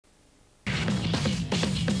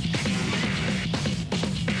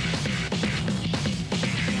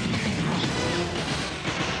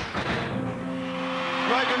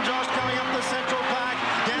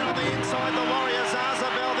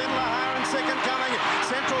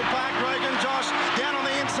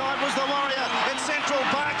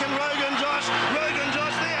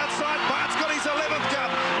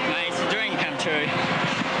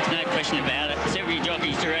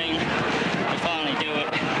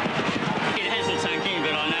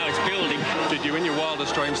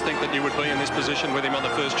extremes think that you would be in this position with him on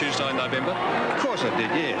the first Tuesday in November? Of course I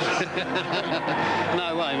did, yes.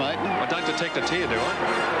 No way, mate. I don't detect a tear, do I?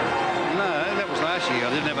 No, that was last year.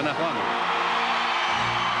 I didn't have enough on.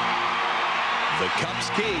 The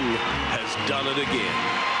Cup's king has done it again.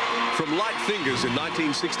 From light fingers in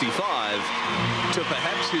 1965 to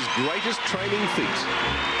perhaps his greatest training feat,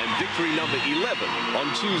 and victory number 11 on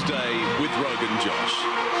Tuesday with Rogan Josh.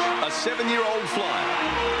 A 7-year-old flyer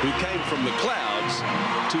who came from the clouds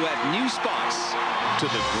to add new spice to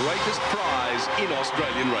the greatest prize in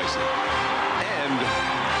Australian racing and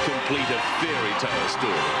complete a fairy tale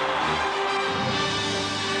story.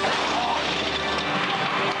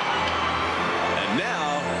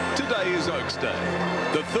 Today is Oaks Day,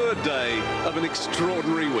 the third day of an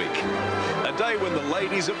extraordinary week. A day when the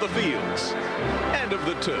ladies of the fields and of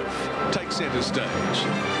the turf take centre stage.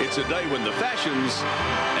 It's a day when the fashions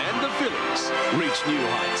and the fillies reach new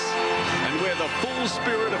heights, and where the full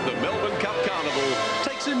spirit of the Melbourne Cup Carnival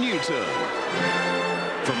takes a new turn.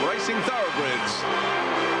 From racing thoroughbreds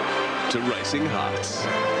to racing hearts.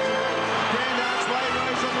 Grand Archway,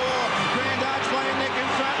 Rosa Moore. Grand Archway, neck in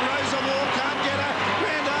front. Rosa Moore can't get her.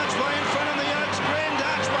 Grand Archway in front of the Oaks. Grand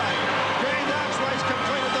Archway. Grand Archway's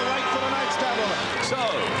completed the Wakefield and Oaks double. So,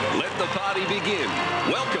 let the party begin.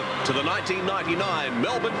 Welcome to the 1999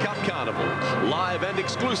 Melbourne Cup Carnival. Live and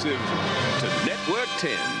exclusive to Network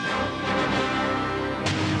 10.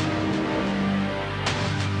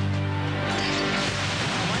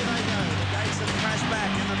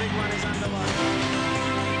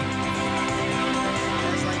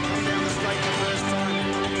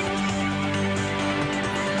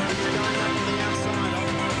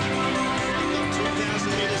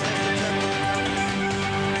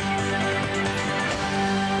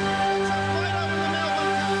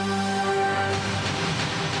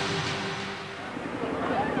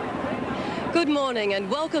 Good morning and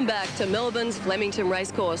welcome back to Melbourne's Flemington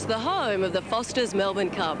Racecourse, the home of the Foster's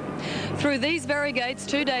Melbourne Cup. Through these very gates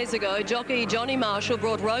 2 days ago, jockey Johnny Marshall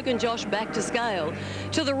brought Rogan Josh back to scale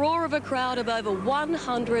to the roar of a crowd of over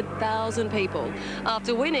 100,000 people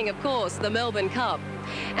after winning, of course, the Melbourne Cup.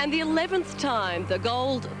 And the 11th time the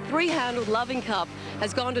gold three-handled Loving Cup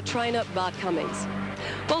has gone to trainer Bart Cummings.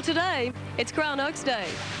 Well, today it's Crown Oaks Day,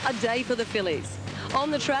 a day for the fillies. On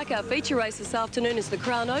the track, our feature race this afternoon is the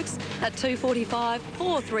Crown Oaks at 2:45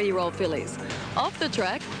 for 3-year-old fillies. Off the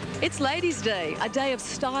track, it's Ladies' Day, a day of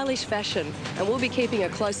stylish fashion, and we'll be keeping a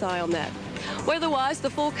close eye on that. Weather-wise, the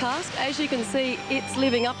forecast, as you can see, it's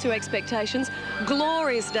living up to expectations.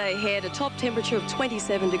 Glorious day ahead, a top temperature of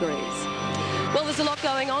 27 degrees. Well, there's a lot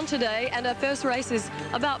going on today, and our first race is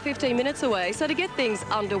about 15 minutes away. So to get things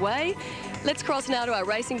underway, let's cross now to our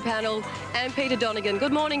racing panel and Peter Donegan.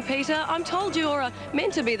 Good morning, Peter. I'm told you're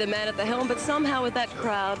meant to be the man at the helm, but somehow with that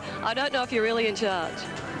crowd, I don't know if you're really in charge.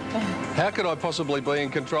 How could I possibly be in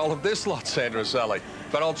control of this lot, Sandra Sally?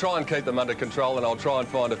 But I'll try and keep them under control, and I'll try and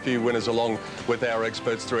find a few winners along with our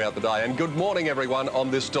experts throughout the day. And good morning, everyone,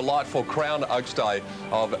 on this delightful Crown Oaks Day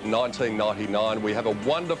of 1999. We have a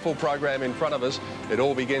wonderful program in front of us. It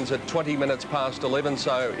all begins at 20 minutes past 11,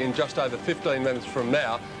 so in just over 15 minutes from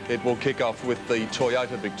now, it will kick off with the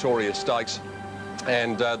Toyota Victoria Stakes.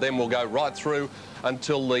 And then we'll go right through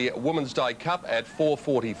until the Women's Day Cup at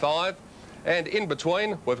 4:45. And in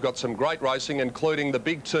between, we've got some great racing, including the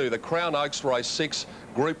Big Two, the Crown Oaks Race 6,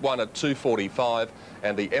 Group 1 at 2:45,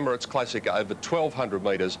 and the Emirates Classic over 1,200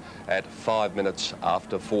 metres at 5 minutes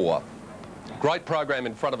after 4. Great program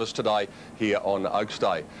in front of us today here on Oaks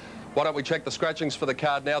Day. Why don't we check the scratchings for the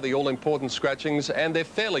card now, the all-important scratchings, and they're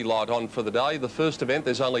fairly light on for the day. The first event,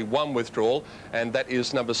 there's only one withdrawal, and that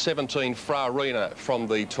is number 17, Frarina, from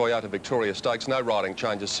the Toyota Victoria Stakes. No riding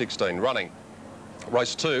changes, 16 running.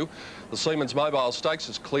 Race 2, the Siemens Mobile Stakes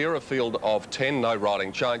is clear, a field of 10, no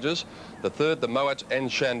riding changes. The third, the Moet and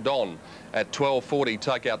Chandon, at 12:40,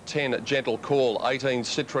 take out 10, Gentle Call, 18,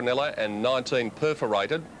 Citronella, and 19,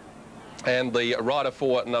 Perforated. And the rider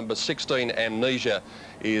for number 16, Amnesia,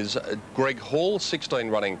 is Greg Hall, 16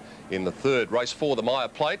 running in the third. Race 4, the Maya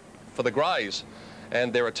Plate for the Greys.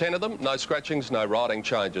 And there are 10 of them, no scratchings, no riding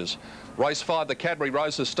changes. Race 5, the Cadbury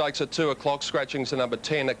Roses Stakes at 2 o'clock, scratchings to number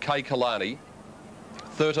 10, Kay Kalani,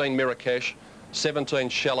 13, Mirakesh, 17,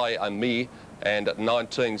 Chalet Ami, and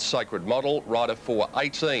 19, Sacred Model. Rider for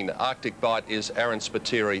 18, Arctic Bite, is Aaron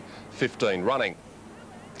Spiteri, 15 running.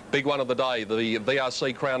 Big one of the day, the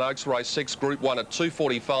VRC Crown Oaks Race 6, Group 1 at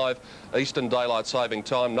 2:45, Eastern Daylight Saving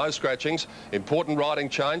Time, no scratchings. Important riding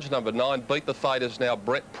change, number 9, Beat the Fate, is now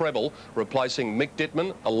Brett Preble, replacing Mick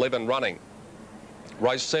Dittman, 11 running.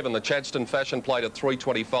 Race 7, the Chadstone Fashion Plate at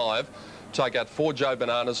 3:25, take out 4 Joe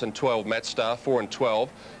Bananas and 12 Matt Star, 4 and 12.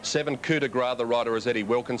 7 Coup de Gras, the rider is Eddie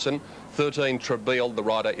Wilkinson. 13 Trebille, the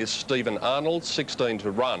rider is Stephen Arnold. 16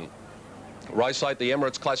 to run. Race 8, the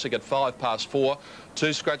Emirates Classic at 4:05.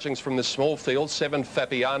 2 scratchings from this small field, 7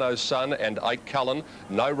 Fabiano's Son and 8 Cullen.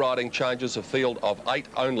 No riding changes, a field of 8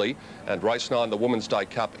 only. And race 9, the Women's Day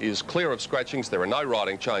Cup, is clear of scratchings. There are no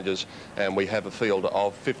riding changes, and we have a field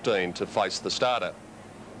of 15 to face the starter.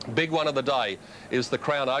 Big one of the day is the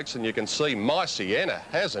Crown Oaks, and you can see My Sienna,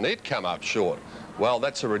 hasn't it come up short? Well,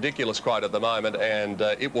 that's a ridiculous quote at the moment, and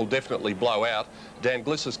it will definitely blow out. Dan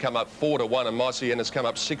Gliss has come up 4 to 1, and My Sienna's come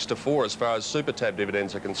up 6 to 4 as far as Super Tab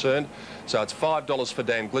dividends are concerned. So it's $5 for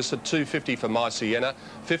Dan Gliss, $2.50 for My Sienna,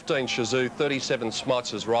 15 Shazoo, 37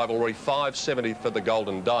 Smites' Rivalry, $5.70 for the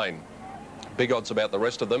Golden Dane. Big odds about the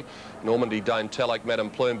rest of them. Normandy, Dame Talak, Madame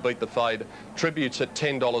Plume, Beat the Fade. Tributes at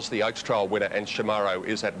 $10, the Oaks Trail winner, and Shamaro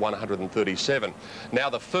is at $137. Now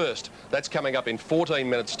the first, that's coming up in 14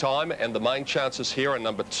 minutes time, and the main chances here are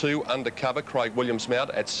number 2, Undercover, Craig Williams Mount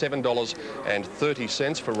at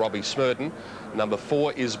 $7.30 for Robbie Smurden. Number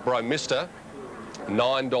 4 is Bromister,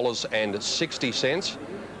 $9.60.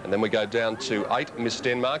 And then we go down to 8, Miss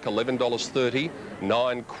Denmark, $11.30.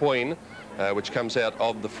 9, Queen, which comes out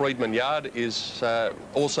of the Freedman Yard, is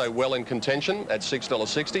also well in contention at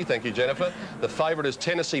 $6.60. Thank you, Jennifer. The favourite is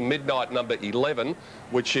Tennessee Midnight, number 11,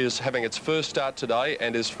 which is having its first start today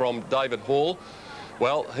and is from David Hall.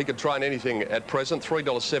 Well, he could train anything at present,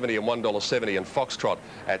 $3.70 and $1.70, and Foxtrot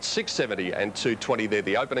at $6.70 and $2.20. They're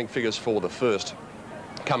the opening figures for the first,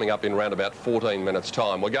 coming up in around about 14 minutes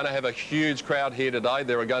time. We're going to have a huge crowd here today.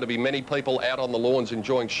 There are going to be many people out on the lawns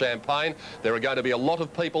enjoying champagne. There are going to be a lot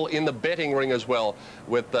of people in the betting ring as well,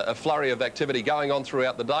 with a flurry of activity going on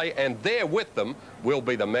throughout the day, and there with them will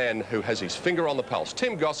be the man who has his finger on the pulse.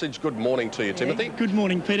 Tim Gossage, good morning to you, Timothy. Good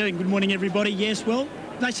morning, Peter, and good morning, everybody. Yes, well,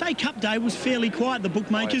 they say Cup Day was fairly quiet, the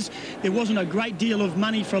bookmakers. There wasn't a great deal of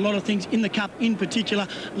money for a lot of things in the Cup, in particular,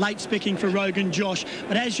 late specking for Rogan Josh.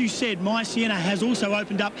 But as you said, My Sienna has also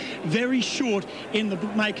opened up very short in the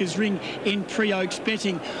bookmakers ring in pre-Oaks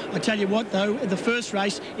betting. I tell you what, though, the first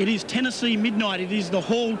race, it is Tennessee Midnight. It is the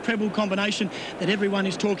Hall treble combination that everyone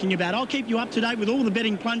is talking about. I'll keep you up to date with all the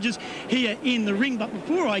betting plungers here in the ring. But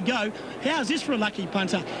before I go, how's this for a lucky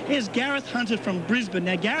punter? Here's Gareth Hunter from Brisbane.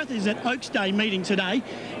 Now, Gareth is at Oaks Day meeting today.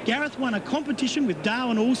 Gareth won a competition with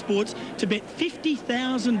Darwin All Sports to bet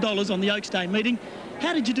 $50,000 on the Oaks Day meeting.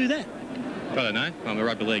 How did you do that? I don't know. I'm a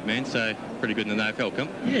rugby league man, so pretty good in the AFL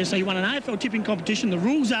comp. Yeah, so you won an AFL tipping competition. The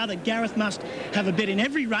rules are that Gareth must have a bet in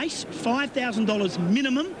every race, $5,000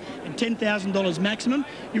 minimum and $10,000 maximum.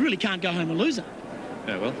 You really can't go home a loser.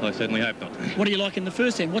 Oh, well, I certainly hope not. What do you like in the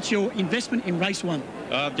first end? What's your investment in race 1?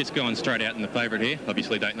 I've just gone straight out in the favourite here.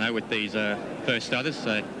 Obviously don't know with these first starters,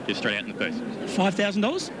 so just straight out in the first.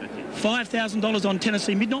 $5,000? $5,000 on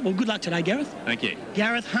Tennessee Midnight. Well, good luck today, Gareth. Thank you.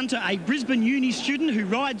 Gareth Hunter, a Brisbane Uni student who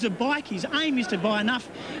rides a bike. His aim is to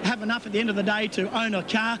have enough at the end of the day to own a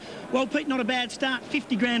car. Well, Pete, not a bad start.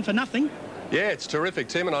 50 grand for nothing. Yeah, it's terrific,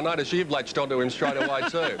 Tim, and I notice you've latched onto him straight away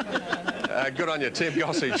too. Good on you, Tim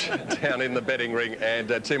Gossage, down in the betting ring, and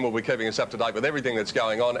Tim will be keeping us up to date with everything that's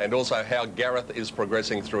going on and also how Gareth is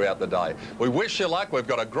progressing throughout the day. We wish you luck. We've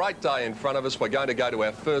got a great day in front of us. We're going to go to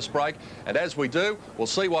our first break, and as we do, we'll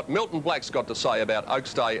see what Milton Black's got to say about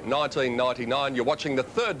Oaks Day 1999. You're watching the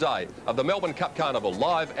third day of the Melbourne Cup Carnival,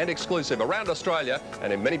 live and exclusive around Australia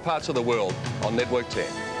and in many parts of the world on Network 10.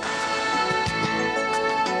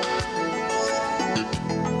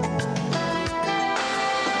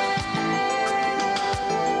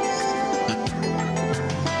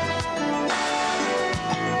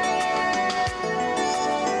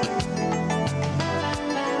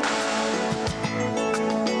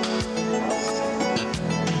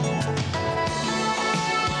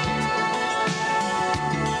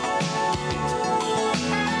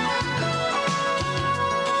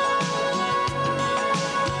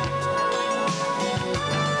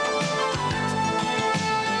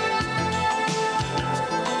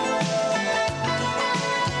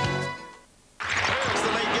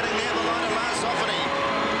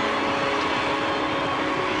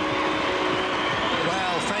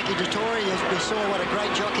 We saw what a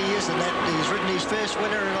great jockey he is, and that he's ridden his first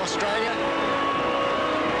winner in Australia.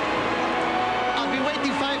 I've been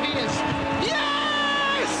waiting 5 years.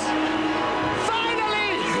 Yes!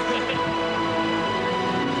 Finally!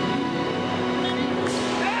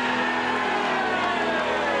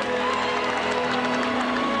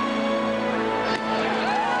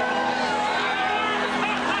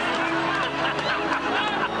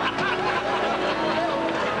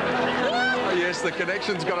 Yes, the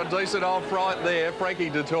Connection's got a decent off right there.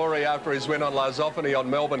 Frankie Dettori after his win on La Zoffany on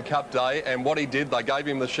Melbourne Cup Day. And what he did, they gave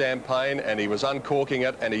him the champagne and he was uncorking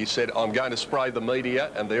it and he said, I'm going to spray the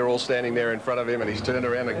media. And they're all standing there in front of him and he's turned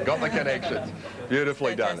around and got the Connections.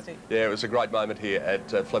 Beautifully done. Yeah, it was a great moment here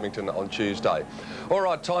at Flemington on Tuesday. All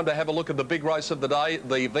right, time to have a look at the big race of the day,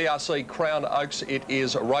 the VRC Crown Oaks. It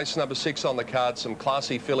is race number 6 on the card. Some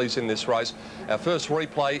classy fillies in this race. Our first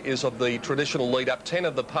replay is of the traditional lead-up. 10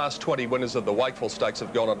 of the past 20 winners of the Wakeful Stakes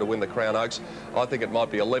have gone on to win the Crown Oaks. I think it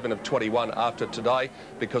might be 11 of 21 after today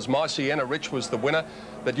because My Sienna Rich was the winner.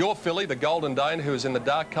 But your filly, the Golden Dane, who is in the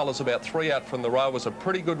dark colours about 3 out from the row, was a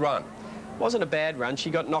pretty good run. Wasn't a bad run. She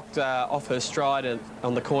got knocked off her stride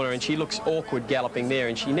on the corner and she looks awkward galloping there,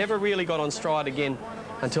 and she never really got on stride again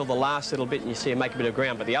until the last little bit, and you see her make a bit of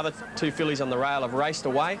ground. But the other 2 fillies on the rail have raced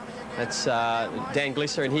away. That's Dan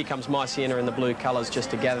Glisser, and here comes My Sienna in the blue colours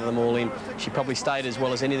just to gather them all in. She probably stayed as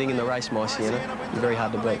well as anything in the race, My Sienna. Very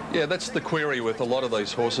hard to beat. Yeah, that's the query with a lot of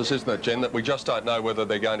these horses, isn't it, Jen? That we just don't know whether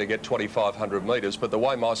they're going to get 2,500 metres, but the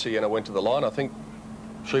way My Sienna went to the line, I think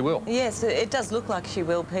she will. Yes, it does look like she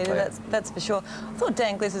will, Peter. Yeah. That's for sure. I thought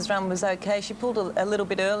Dan Glisser's run was okay. She pulled a little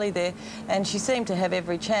bit early there, and she seemed to have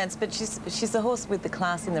every chance. But she's the horse with the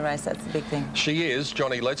class in the race. That's the big thing. She is,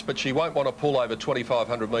 Johnny Letts, but she won't want to pull over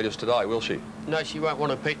 2,500 metres today, will she? No, she won't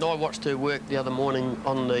want to, Pete. And I watched her work the other morning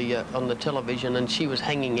on the television, and she was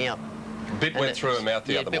hanging out. Bit went through her mouth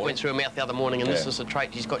the other morning. Bit went through her mouth the other morning, and this is a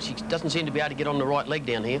trait she's got. She doesn't seem to be able to get on the right leg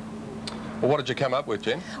down here. Well, what did you come up with,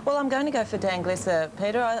 Jen? Well, I'm going to go for Dan Glisser,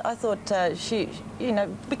 Peter. I thought she, you know,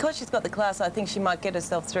 because she's got the class, I think she might get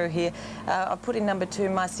herself through here. I've put in number 2,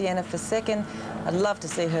 My Sienna, for second. I'd love to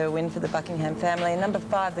see her win for the Buckingham family. And number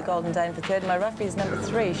 5, the Golden Dane, for third. My roughie is number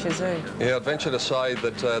 3, Shazoo. Yeah, I'd venture to say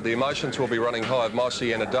that the emotions will be running high if My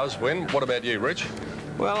Sienna does win. What about you, Rich?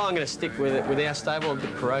 Well, I'm going to stick with it, with our stable, a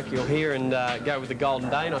bit parochial here, and go with the Golden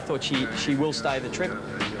Dane. I thought she will stay the trip.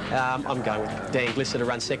 I'm going with Dan Glisser to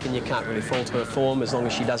run second. You can't really fault her form as long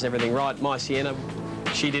as she does everything right. My Sienna,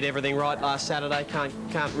 she did everything right last Saturday.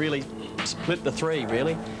 Can't really split the 3,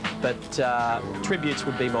 really. But Tributes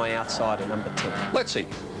would be my outsider, number 10. Let's see.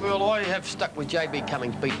 Well, I have stuck with JB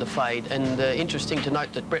Cummings, Beat the Fade, and interesting to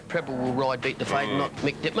note that Brett Preble will ride Beat the Fade, not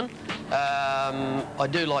Mick Dittman. I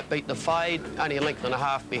do like Beat the Fade, only a length and a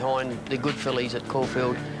half behind the good fillies at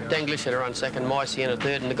Caulfield. Dan Glisser to run second, My Sienna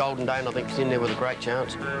third, and the Golden Dane, I think, is in there with a great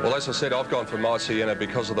chance. Well, as I said, I've gone for My Sienna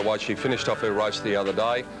because of the way she finished off her race the other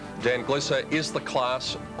day. Dan Glisser is the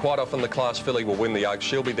class. Quite often the class filly will win the Oaks.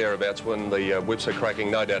 She'll be thereabouts when the whips are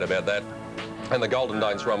cracking, no doubt about that. And the Golden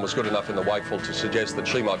Dane's run was good enough in the Wakeful to suggest that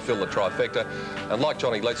she might fill the trifecta. And like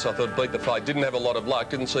Johnny Letts, I thought Beat the Fade didn't have a lot of luck,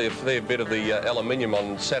 didn't see a fair bit of the aluminium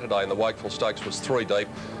on Saturday in the Wakeful Stakes, was 3 deep.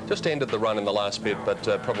 Just ended the run in the last bit, but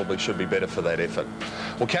probably should be better for that effort.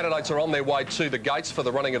 Well, candidates are on their way to the gates for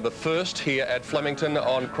the running of the first here at Flemington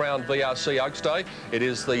on Crown VRC Oaks Day. It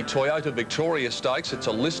is the Toyota Victoria Stakes. It's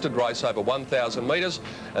a listed race over 1,000 metres,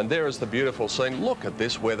 and there is the beautiful scene. Look at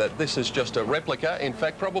this weather. This is just a replica. In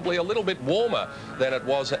fact, probably a little bit warmer than it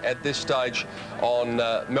was at this stage on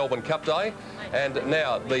Melbourne Cup Day. And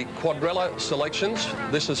now the Quadrella selections.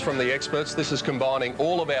 This is from the experts. This is combining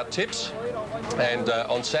all of our tips. And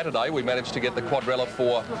on Saturday we managed to get the Quadrella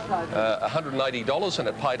for $180 and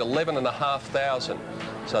it paid $11,500.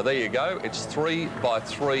 So there you go. It's 3 by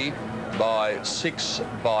 3 by 6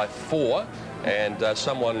 by 4. And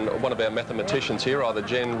one of our mathematicians here, either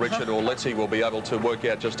Jen, Richard or Lettsy, will be able to work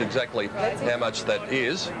out just exactly how much that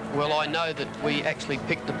is. Well, I know that we actually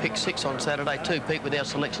picked the pick 6 on Saturday too, Pete, with our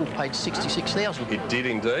selections paid $66,000. It did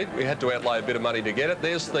indeed. We had to outlay a bit of money to get it.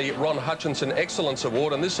 There's the Ron Hutchinson Excellence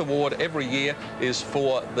Award, and this award every year is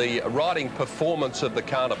for the riding performance of the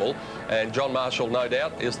carnival. And John Marshall, no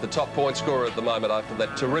doubt, is the top point scorer at the moment after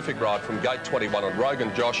that terrific ride from Gate 21 on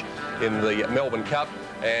Rogan Josh in the Melbourne Cup.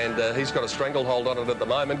 And he's got a stranglehold on it at the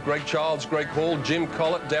moment. Greg Childs, Greg Hall, Jim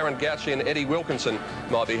Collett, Darren Gauci and Eddie Wilkinson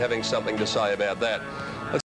might be having something to say about that.